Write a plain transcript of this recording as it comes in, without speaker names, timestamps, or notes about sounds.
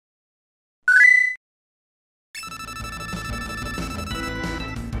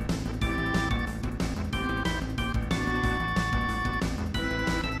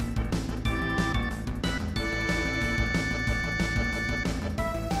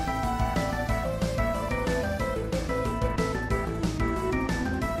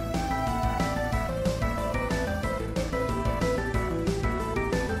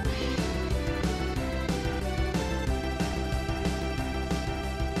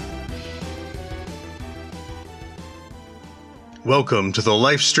Welcome to the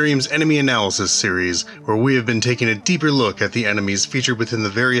Lifestream's Enemy Analysis series, where we have been taking a deeper look at the enemies featured within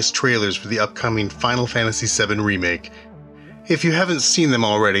the various trailers for the upcoming Final Fantasy VII Remake. If you haven't seen them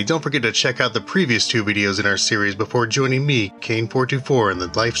already, don't forget to check out the previous two videos in our series before joining me, Kain424, and the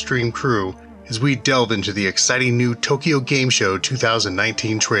Lifestream crew, as we delve into the exciting new Tokyo Game Show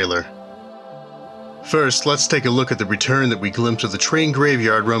 2019 trailer. First, let's take a look at the return that we glimpsed of the train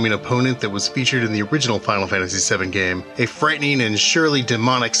graveyard roaming opponent that was featured in the original Final Fantasy VII game, a frightening and surely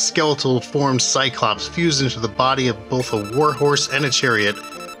demonic skeletal-formed Cyclops fused into the body of both a warhorse and a chariot.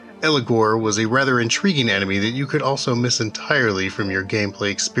 Eligor was a rather intriguing enemy that you could also miss entirely from your gameplay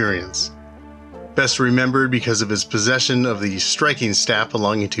experience. Best remembered because of his possession of the striking staff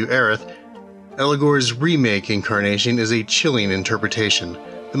belonging to Aerith, Eligor's remake incarnation is a chilling interpretation.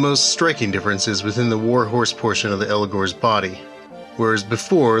 The most striking difference is within the warhorse portion of the Eligor's body. Whereas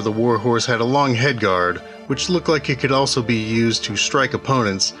before, the warhorse had a long headguard, which looked like it could also be used to strike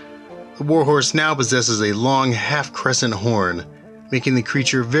opponents, the warhorse now possesses a long half-crescent horn, making the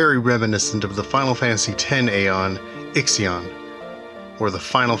creature very reminiscent of the Final Fantasy X Aeon, Ixion, or the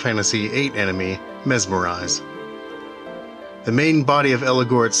Final Fantasy VIII enemy, Mesmerize. The main body of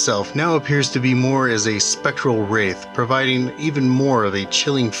Eligor itself now appears to be more as a spectral wraith, providing even more of a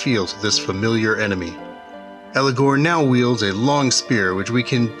chilling feel to this familiar enemy. Eligor now wields a long spear which we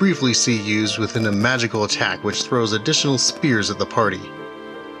can briefly see used within a magical attack which throws additional spears at the party.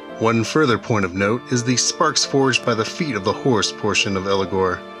 One further point of note is the sparks forged by the feet of the horse portion of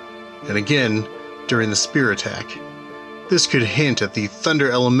Eligor, and again during the spear attack. This could hint at the Thunder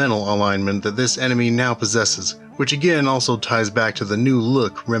Elemental alignment that this enemy now possesses, which again also ties back to the new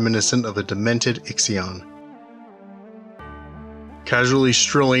look reminiscent of a demented Ixion. Casually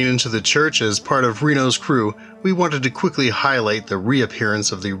strolling into the church as part of Reno's crew, we wanted to quickly highlight the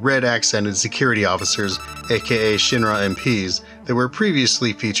reappearance of the red-accented security officers, aka Shinra MPs, that were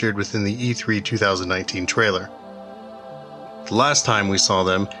previously featured within the E3 2019 trailer. The last time we saw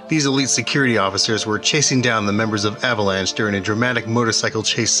them, these elite security officers were chasing down the members of Avalanche during a dramatic motorcycle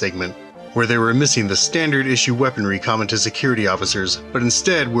chase segment, where they were missing the standard issue weaponry common to security officers, but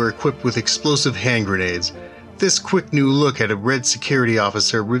instead were equipped with explosive hand grenades. This quick new look at a red security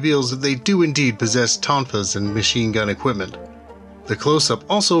officer reveals that they do indeed possess tonfas and machine gun equipment. The close-up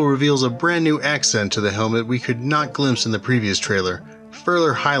also reveals a brand new accent to the helmet we could not glimpse in the previous trailer,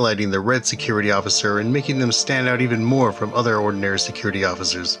 further highlighting the red security officer and making them stand out even more from other ordinary security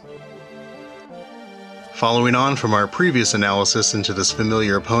officers. Following on from our previous analysis into this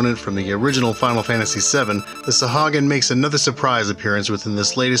familiar opponent from the original Final Fantasy VII, the Sahagin makes another surprise appearance within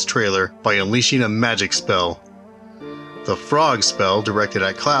this latest trailer by unleashing a magic spell. The Frog spell, directed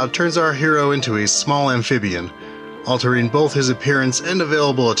at Cloud, turns our hero into a small amphibian, altering both his appearance and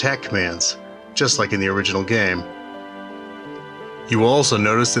available attack commands, just like in the original game. You will also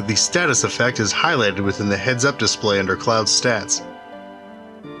notice that the status effect is highlighted within the heads-up display under Cloud's stats.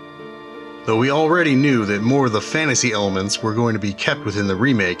 Though we already knew that more of the fantasy elements were going to be kept within the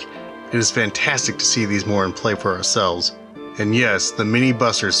remake, it is fantastic to see these more in play for ourselves. And yes, the mini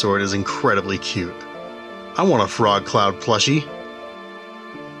Buster Sword is incredibly cute. I want a Frog Cloud plushie.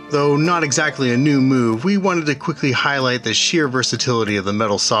 Though not exactly a new move, we wanted to quickly highlight the sheer versatility of the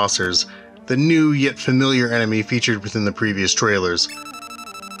Metal Saucers, the new yet familiar enemy featured within the previous trailers.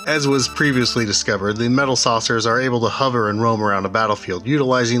 As was previously discovered, the Metal Saucers are able to hover and roam around a battlefield,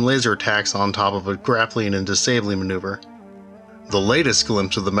 utilizing laser attacks on top of a grappling and disabling maneuver. The latest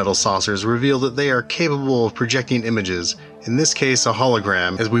glimpse of the Metal Saucers reveal that they are capable of projecting images, in this case a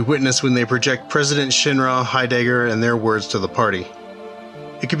hologram, as we witness when they project President Shinra, Heidegger, and their words to the party.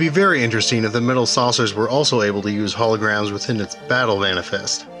 It could be very interesting if the Metal Saucers were also able to use holograms within its battle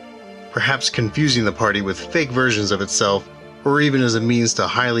manifest, perhaps confusing the party with fake versions of itself, or even as a means to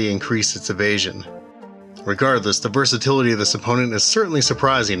highly increase its evasion. Regardless, the versatility of this opponent is certainly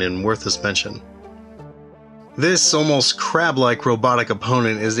surprising and worth this mention. This almost crab-like robotic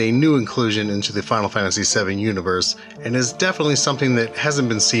opponent is a new inclusion into the Final Fantasy VII universe, and is definitely something that hasn't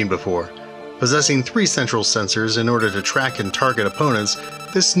been seen before. Possessing 3 central sensors in order to track and target opponents,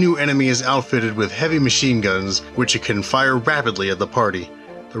 this new enemy is outfitted with heavy machine guns, which it can fire rapidly at the party.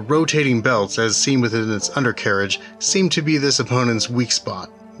 The rotating belts, as seen within its undercarriage, seem to be this opponent's weak spot,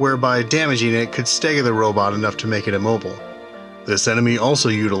 whereby damaging it could stagger the robot enough to make it immobile. This enemy also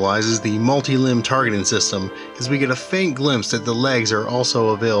utilizes the multi-limb targeting system, as we get a faint glimpse that the legs are also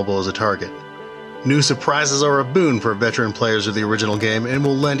available as a target. New surprises are a boon for veteran players of the original game and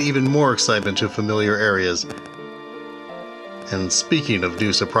will lend even more excitement to familiar areas. And speaking of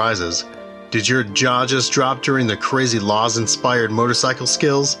new surprises, did your jaw just drop during the crazy Laws-inspired motorcycle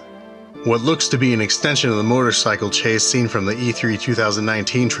skills? What looks to be an extension of the motorcycle chase seen from the E3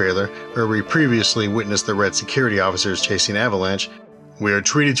 2019 trailer, where we previously witnessed the red security officers chasing Avalanche, we are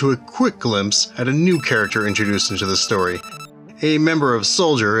treated to a quick glimpse at a new character introduced into the story. A member of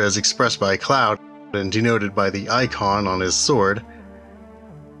Soldier, as expressed by Cloud and denoted by the icon on his sword,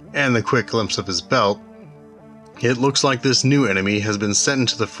 and the quick glimpse of his belt. It looks like this new enemy has been sent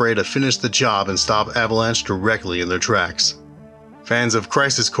into the fray to finish the job and stop Avalanche directly in their tracks. Fans of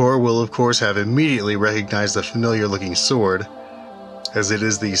Crisis Core will of course have immediately recognized the familiar looking sword, as it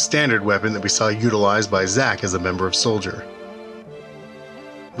is the standard weapon that we saw utilized by Zack as a member of Soldier.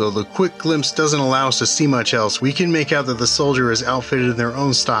 Though the quick glimpse doesn't allow us to see much else, we can make out that the Soldier is outfitted in their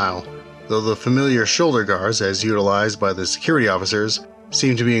own style, though the familiar shoulder guards, as utilized by the security officers,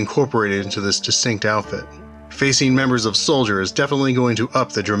 seem to be incorporated into this distinct outfit. Facing members of Soldier is definitely going to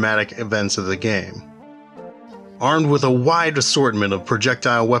up the dramatic events of the game. Armed with a wide assortment of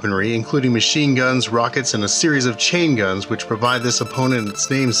projectile weaponry, including machine guns, rockets, and a series of chain guns which provide this opponent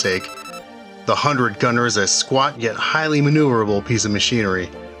its namesake, the 100 Gunner is a squat yet highly maneuverable piece of machinery,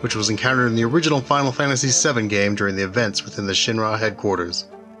 which was encountered in the original Final Fantasy VII game during the events within the Shinra headquarters.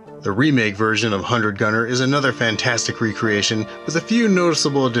 The remake version of 100 Gunner is another fantastic recreation with a few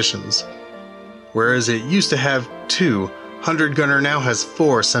noticeable additions. Whereas it used to have 2, 100 Gunner now has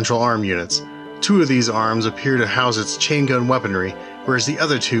 4 central arm units. 2 of these arms appear to house its chain gun weaponry, whereas the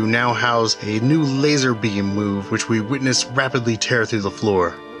other 2 now house a new laser beam move which we witness rapidly tear through the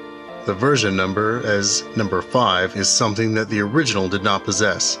floor. The version number, as number 5, is something that the original did not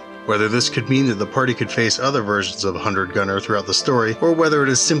possess. Whether this could mean that the party could face other versions of 100 Gunner throughout the story, or whether it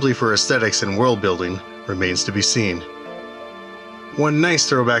is simply for aesthetics and world building, remains to be seen. One nice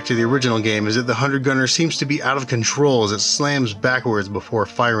throwback to the original game is that the 100 Gunner seems to be out of control as it slams backwards before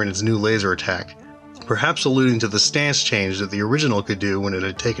firing its new laser attack, perhaps alluding to the stance change that the original could do when it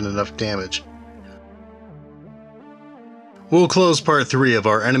had taken enough damage. We'll close part 3 of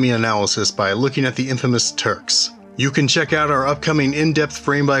our enemy analysis by looking at the infamous Turks. You can check out our upcoming in-depth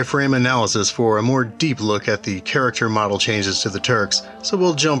frame-by-frame analysis for a more deep look at the character model changes to the Turks, so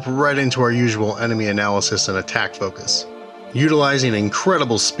we'll jump right into our usual enemy analysis and attack focus. Utilizing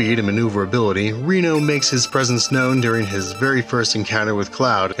incredible speed and maneuverability, Reno makes his presence known during his very first encounter with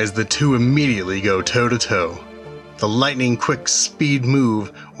Cloud as the two immediately go toe-to-toe. The lightning-quick speed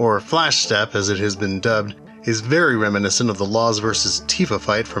move, or flash step as it has been dubbed, is very reminiscent of the Laws vs. Tifa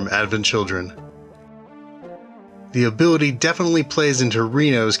fight from Advent Children. The ability definitely plays into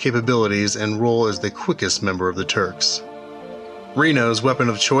Reno's capabilities and role as the quickest member of the Turks. Reno's weapon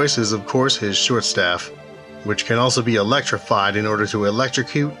of choice is of course his short staff, which can also be electrified in order to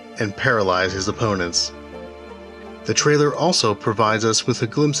electrocute and paralyze his opponents. The trailer also provides us with a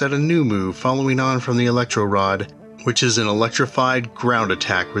glimpse at a new move following on from the Electro Rod, which is an electrified ground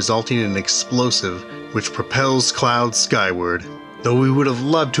attack resulting in an explosive which propels Cloud skyward. Though we would have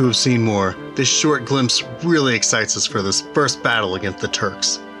loved to have seen more, this short glimpse really excites us for this first battle against the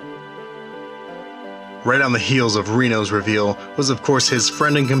Turks. Right on the heels of Reno's reveal was of course his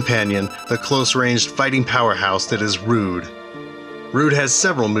friend and companion, the close-ranged fighting powerhouse that is Rude. Rude has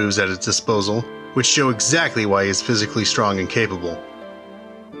several moves at his disposal, which show exactly why he is physically strong and capable.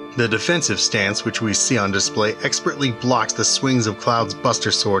 The defensive stance which we see on display expertly blocks the swings of Cloud's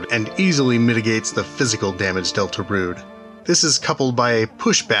Buster Sword and easily mitigates the physical damage dealt to Rude. This is coupled by a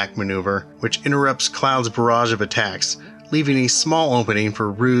pushback maneuver which interrupts Cloud's barrage of attacks, leaving a small opening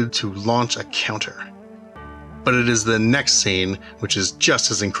for Rude to launch a counter. But it is the next scene which is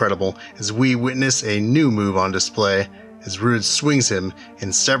just as incredible as we witness a new move on display as Rude swings him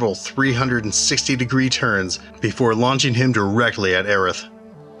in several 360-degree turns before launching him directly at Aerith.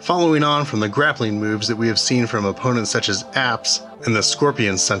 Following on from the grappling moves that we have seen from opponents such as Apps and the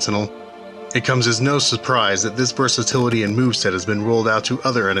Scorpion Sentinel, it comes as no surprise that this versatility and moveset has been rolled out to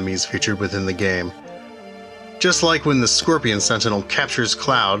other enemies featured within the game. Just like when the Scorpion Sentinel captures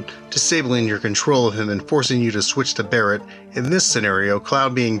Cloud, disabling your control of him and forcing you to switch to Barret, in this scenario,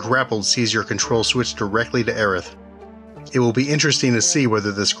 Cloud being grappled sees your control switch directly to Aerith. It will be interesting to see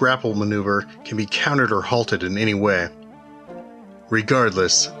whether this grapple maneuver can be countered or halted in any way.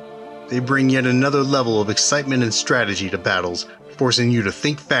 Regardless, they bring yet another level of excitement and strategy to battles, forcing you to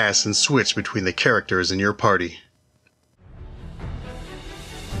think fast and switch between the characters in your party.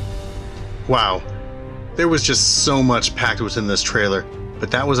 Wow. There was just so much packed within this trailer,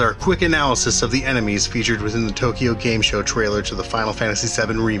 but that was our quick analysis of the enemies featured within the Tokyo Game Show trailer to the Final Fantasy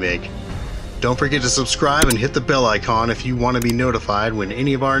VII Remake. Don't forget to subscribe and hit the bell icon if you want to be notified when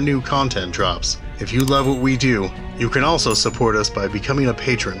any of our new content drops. If you love what we do, you can also support us by becoming a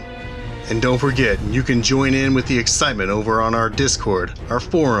patron. And don't forget, you can join in with the excitement over on our Discord, our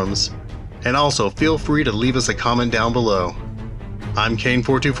forums, And also, feel free to leave us a comment down below. I'm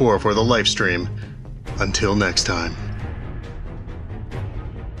Kain424 for the Lifestream. Until next time.